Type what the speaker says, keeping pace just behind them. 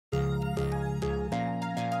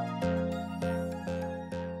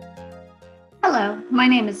Hello, my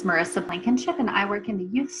name is Marissa Blankenship and I work in the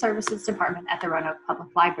Youth Services Department at the Roanoke Public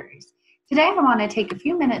Libraries. Today I want to take a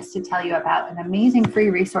few minutes to tell you about an amazing free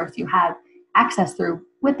resource you have access through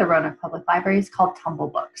with the Roanoke Public Libraries called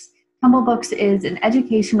Tumblebooks. Tumblebooks is an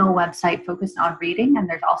educational website focused on reading, and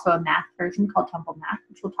there's also a math version called Tumble Math,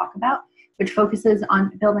 which we'll talk about, which focuses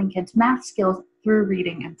on building kids' math skills through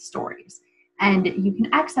reading and stories. And you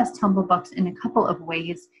can access Tumblebooks in a couple of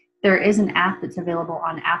ways. There is an app that's available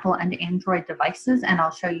on Apple and Android devices, and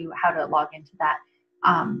I'll show you how to log into that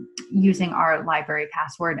using our library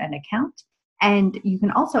password and account. And you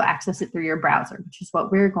can also access it through your browser, which is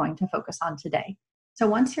what we're going to focus on today. So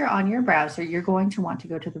once you're on your browser, you're going to want to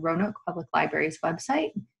go to the Roanoke Public Library's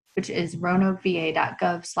website, which is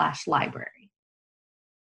roanokeva.gov/library.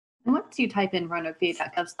 And once you type in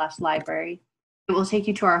roanokeva.gov/library, it will take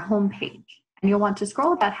you to our home page. And you'll want to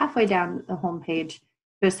scroll about halfway down the home page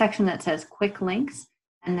to a section that says Quick Links,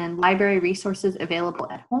 and then Library Resources Available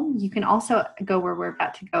at Home. You can also go where we're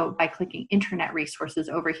about to go by clicking Internet Resources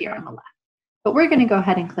over here on the left. But we're going to go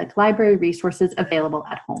ahead and click Library Resources Available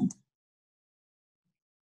at Home.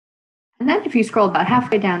 And then if you scroll about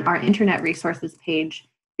halfway down our Internet Resources page,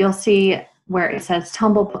 you'll see where it says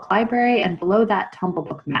Tumblebook Library, and below that,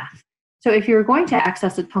 Tumblebook Math. So if you're going to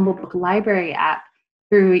access a Tumblebook Library app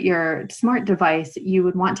through your smart device, you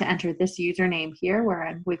would want to enter this username here where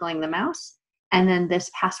I'm wiggling the mouse, and then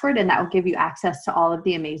this password, and that will give you access to all of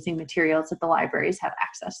the amazing materials that the libraries have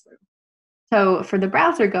access through. So for the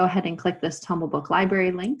browser, go ahead and click this Tumblebook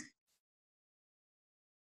Library link,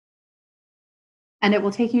 and it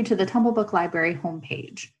will take you to the Tumblebook Library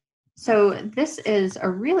homepage. So this is a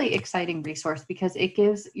really exciting resource because it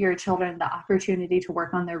gives your children the opportunity to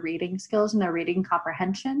work on their reading skills and their reading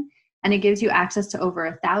comprehension. And it gives you access to over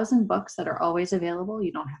 1,000 books that are always available.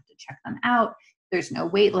 You don't have to check them out. There's no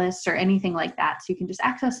wait list or anything like that. So you can just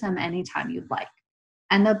access them anytime you'd like.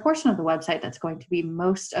 And the portion of the website that's going to be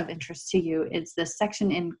most of interest to you is this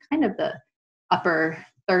section in kind of the upper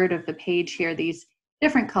third of the page here, these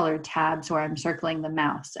different colored tabs where I'm circling the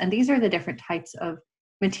mouse. And these are the different types of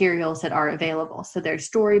materials that are available. So there's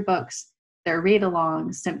storybooks, there are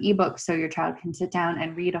read-alongs, some ebooks so your child can sit down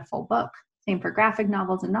and read a full book. Same for graphic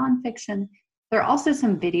novels and nonfiction. There are also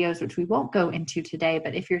some videos, which we won't go into today,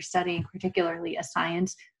 but if you're studying particularly a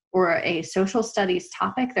science or a social studies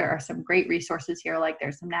topic, there are some great resources here, like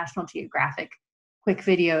there's some National Geographic quick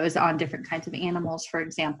videos on different kinds of animals, for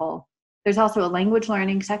example. There's also a language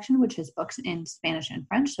learning section, which is books in Spanish and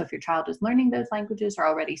French. So if your child is learning those languages or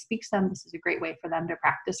already speaks them, this is a great way for them to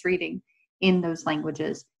practice reading in those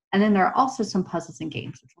languages. And then there are also some puzzles and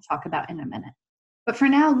games, which we'll talk about in a minute. But for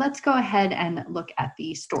now, let's go ahead and look at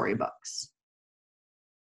the storybooks.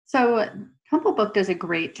 So Tumblebook does a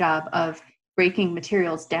great job of breaking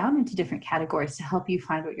materials down into different categories to help you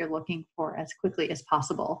find what you're looking for as quickly as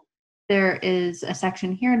possible. There is a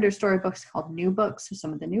section here under storybooks called New Books, so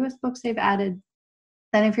some of the newest books they've added.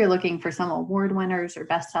 Then if you're looking for some award winners or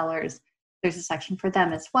bestsellers, there's a section for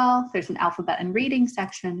them as well. There's an alphabet and reading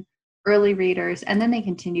section, early readers, and then they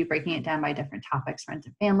continue breaking it down by different topics, friends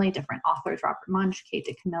and family, different authors, Robert Munsch, Kate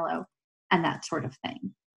DiCamillo, and that sort of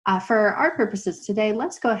thing. For our purposes today,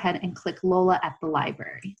 let's go ahead and click Lola at the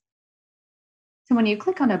library. So when you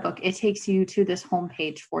click on a book, it takes you to this home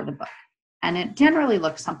page for the book, and it generally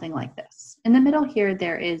looks something like this. In the middle here,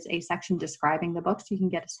 there is a section describing the book, so you can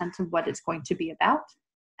get a sense of what it's going to be about.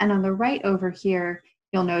 And on the right over here,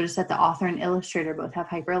 you'll notice that the author and illustrator both have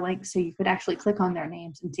hyperlinks, so you could actually click on their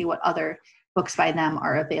names and see what other books by them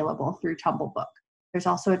are available through Tumblebook. There's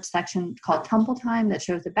also a section called Tumble Time that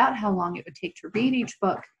shows about how long it would take to read each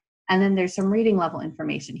book, and then there's some reading level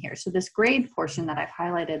information here. So this grade portion that I've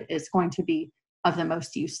highlighted is going to be of the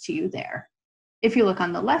most use to you there. If you look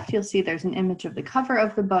on the left, you'll see there's an image of the cover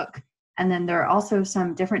of the book, and then there are also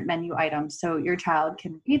some different menu items. So your child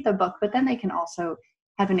can read the book, but then they can also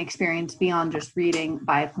have an experience beyond just reading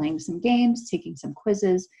by playing some games, taking some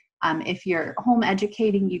quizzes. If you're home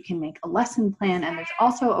educating, you can make a lesson plan, and there's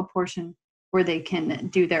also a portion where they can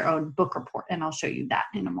do their own book report, and I'll show you that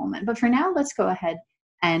in a moment. But for now, let's go ahead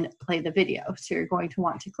and play the video. So you're going to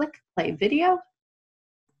want to click Play Video.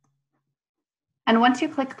 And once you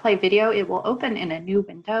click Play Video, it will open in a new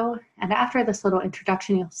window. And after this little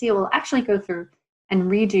introduction, you'll see it will actually go through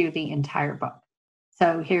and read you the entire book.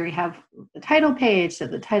 So here we have the title page, so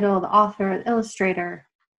the title, the author, the illustrator,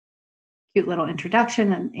 cute little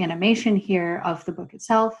introduction and animation here of the book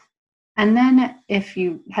itself. And then if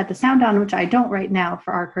you had the sound on, which I don't right now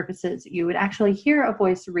for our purposes, you would actually hear a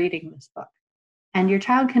voice reading this book. And your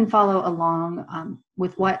child can follow along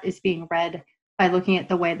with what is being read by looking at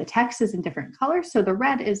the way the text is in different colors. So the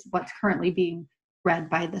red is what's currently being read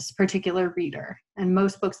by this particular reader. And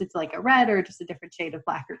most books, it's like a red or just a different shade of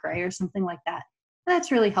black or gray or something like that. And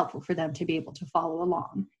that's really helpful for them to be able to follow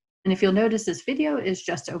along. And if you'll notice, this video is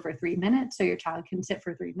just over 3 minutes, so your child can sit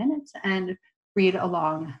for 3 minutes and read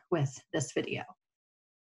along with this video.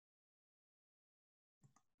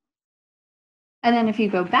 And then if you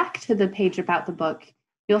go back to the page about the book,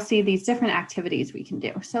 you'll see these different activities we can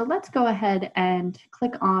do. So let's go ahead and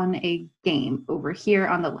click on a game over here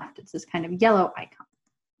on the left. It's this kind of yellow icon.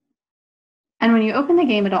 And when you open the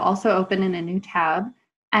game, it'll also open in a new tab.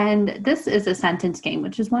 And this is a sentence game,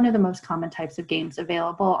 which is one of the most common types of games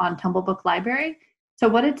available on Tumblebook Library. So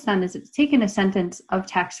what it's done is it's taken a sentence of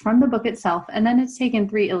text from the book itself, and then it's taken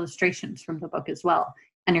 3 illustrations from the book as well.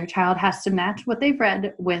 And your child has to match what they've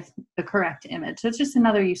read with the correct image. So it's just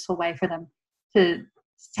another useful way for them to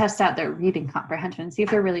test out their reading comprehension and see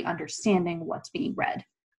if they're really understanding what's being read.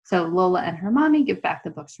 So Lola and her mommy give back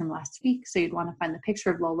the books from last week. So you'd want to find the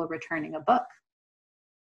picture of Lola returning a book.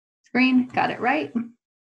 Screen, got it right.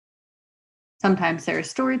 Sometimes there's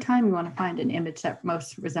story time. You want to find an image that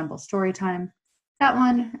most resembles story time. That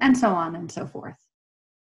one, and so on and so forth.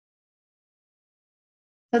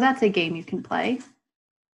 So that's a game you can play.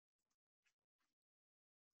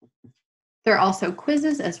 There are also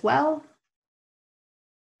quizzes as well.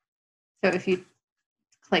 So if you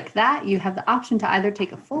click that, you have the option to either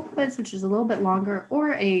take a full quiz, which is a little bit longer,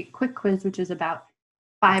 or a quick quiz, which is about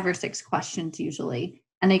 5 or 6 questions usually.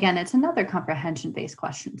 And again, it's another comprehension-based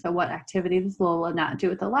question. So what activity does Lola not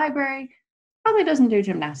do at the library? Probably doesn't do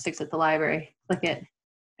gymnastics at the library. Click it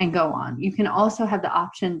and go on. You can also have the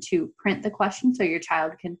option to print the question so your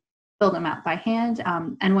child can fill them out by hand.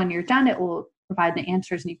 And when you're done, it will provide the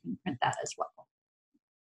answers and you can print that as well.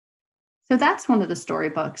 So that's one of the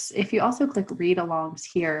storybooks. If you also click read alongs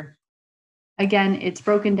here, again, it's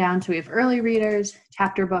broken down to we have early readers,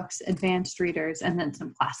 chapter books, advanced readers, and then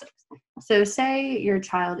some classics. So say your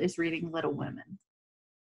child is reading Little Women.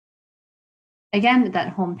 Again,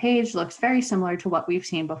 that home page looks very similar to what we've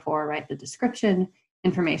seen before, right? The description,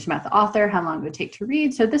 information about the author, how long it would take to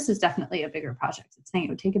read. So this is definitely a bigger project. It's saying it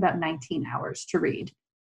would take about 19 hours to read.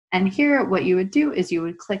 And here, what you would do is you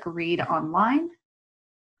would click read online,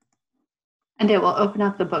 and it will open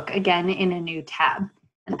up the book again in a new tab.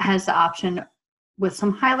 And it has the option with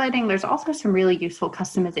some highlighting. There's also some really useful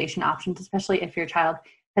customization options, especially if your child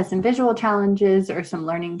has some visual challenges or some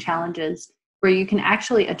learning challenges, where you can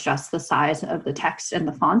actually adjust the size of the text and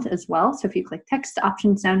the font as well. So if you click text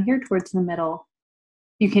options down here towards the middle,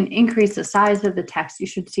 you can increase the size of the text. You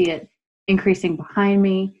should see it increasing behind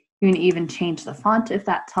me. You can even change the font if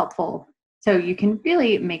that's helpful. So you can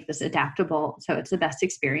really make this adaptable so it's the best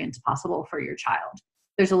experience possible for your child.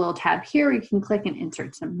 There's a little tab here where you can click and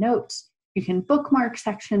insert some notes. You can bookmark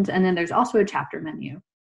sections, and then there's also a chapter menu.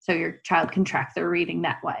 So your child can track their reading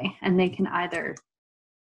that way. And they can either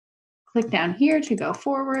click down here to go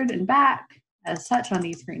forward and back as such on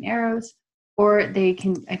these green arrows, or they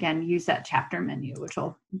can, again, use that chapter menu, which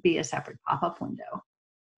will be a separate pop-up window.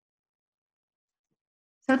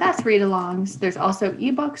 So that's read-alongs. There's also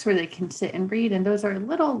ebooks where they can sit and read, and those are a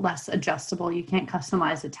little less adjustable. You can't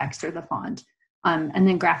customize the text or the font. And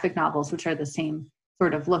then graphic novels, which are the same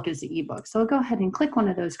sort of look as the ebook. So I'll go ahead and click one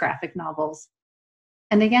of those graphic novels.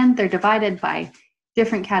 And again, they're divided by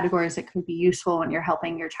different categories that could be useful when you're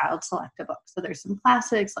helping your child select a book. So there's some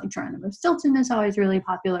classics, like Geronimo Stilton is always really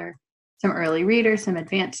popular, some early readers, some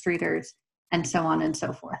advanced readers, and so on and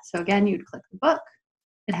so forth. So again, you'd click the book.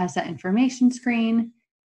 It has that information screen.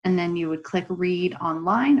 And then you would click read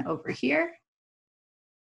online over here.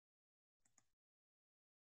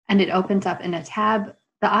 And it opens up in a tab.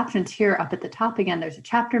 The options here up at the top, again, there's a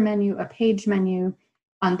chapter menu, a page menu.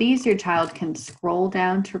 On these, your child can scroll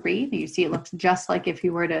down to read. You see it looks just like if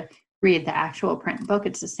you were to read the actual print book.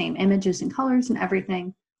 It's the same images and colors and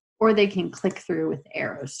everything. Or they can click through with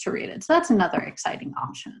arrows to read it. So that's another exciting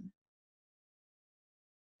option.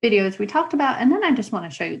 Videos we talked about, and then I just want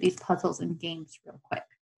to show you these puzzles and games real quick.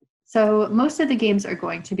 So most of the games are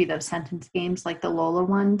going to be those sentence games like the Lola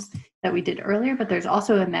ones that we did earlier, but there's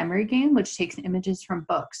also a memory game which takes images from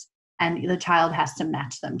books and the child has to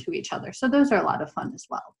match them to each other. So those are a lot of fun as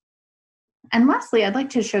well. And lastly, I'd like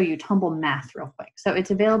to show you Tumble Math real quick. So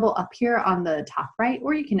it's available up here on the top right,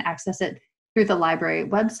 or you can access it through the library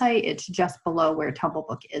website. It's just below where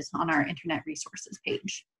Tumblebook is on our internet resources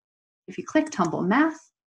page. If you click Tumble Math,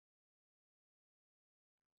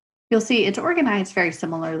 you'll see it's organized very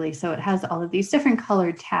similarly. So it has all of these different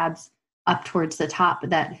colored tabs up towards the top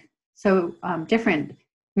that different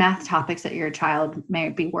math topics that your child may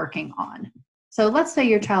be working on. So let's say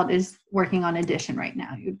your child is working on addition right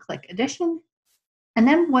now. You'd click addition, And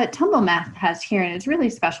then what Tumble Math has here, and it's really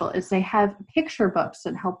special, is they have picture books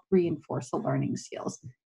that help reinforce the learning skills.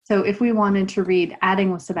 So if we wanted to read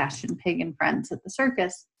Adding with Sebastian Pig and Friends at the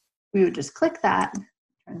Circus, we would just click that,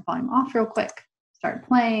 turn the volume off real quick, start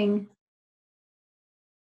playing,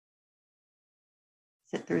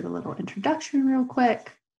 sit through the little introduction real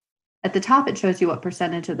quick. At the top, it shows you what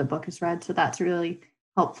percentage of the book is read, so that's really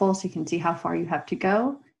helpful, so you can see how far you have to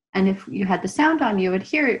go. And if you had the sound on, you would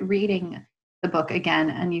hear it reading the book again,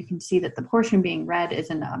 and you can see that the portion being read is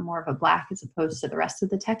in more of a black as opposed to the rest of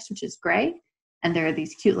the text, which is gray. And there are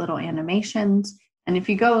these cute little animations. And if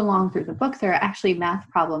you go along through the book, there are actually math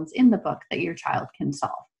problems in the book that your child can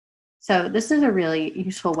solve. So this is a really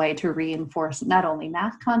useful way to reinforce not only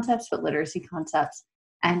math concepts, but literacy concepts.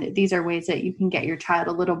 And these are ways that you can get your child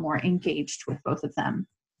a little more engaged with both of them.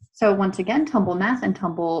 So once again, Tumble Math and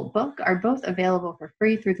Tumble Book are both available for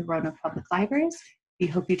free through the Roanoke Public Libraries. We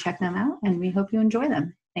hope you check them out, and we hope you enjoy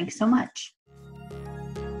them. Thanks so much.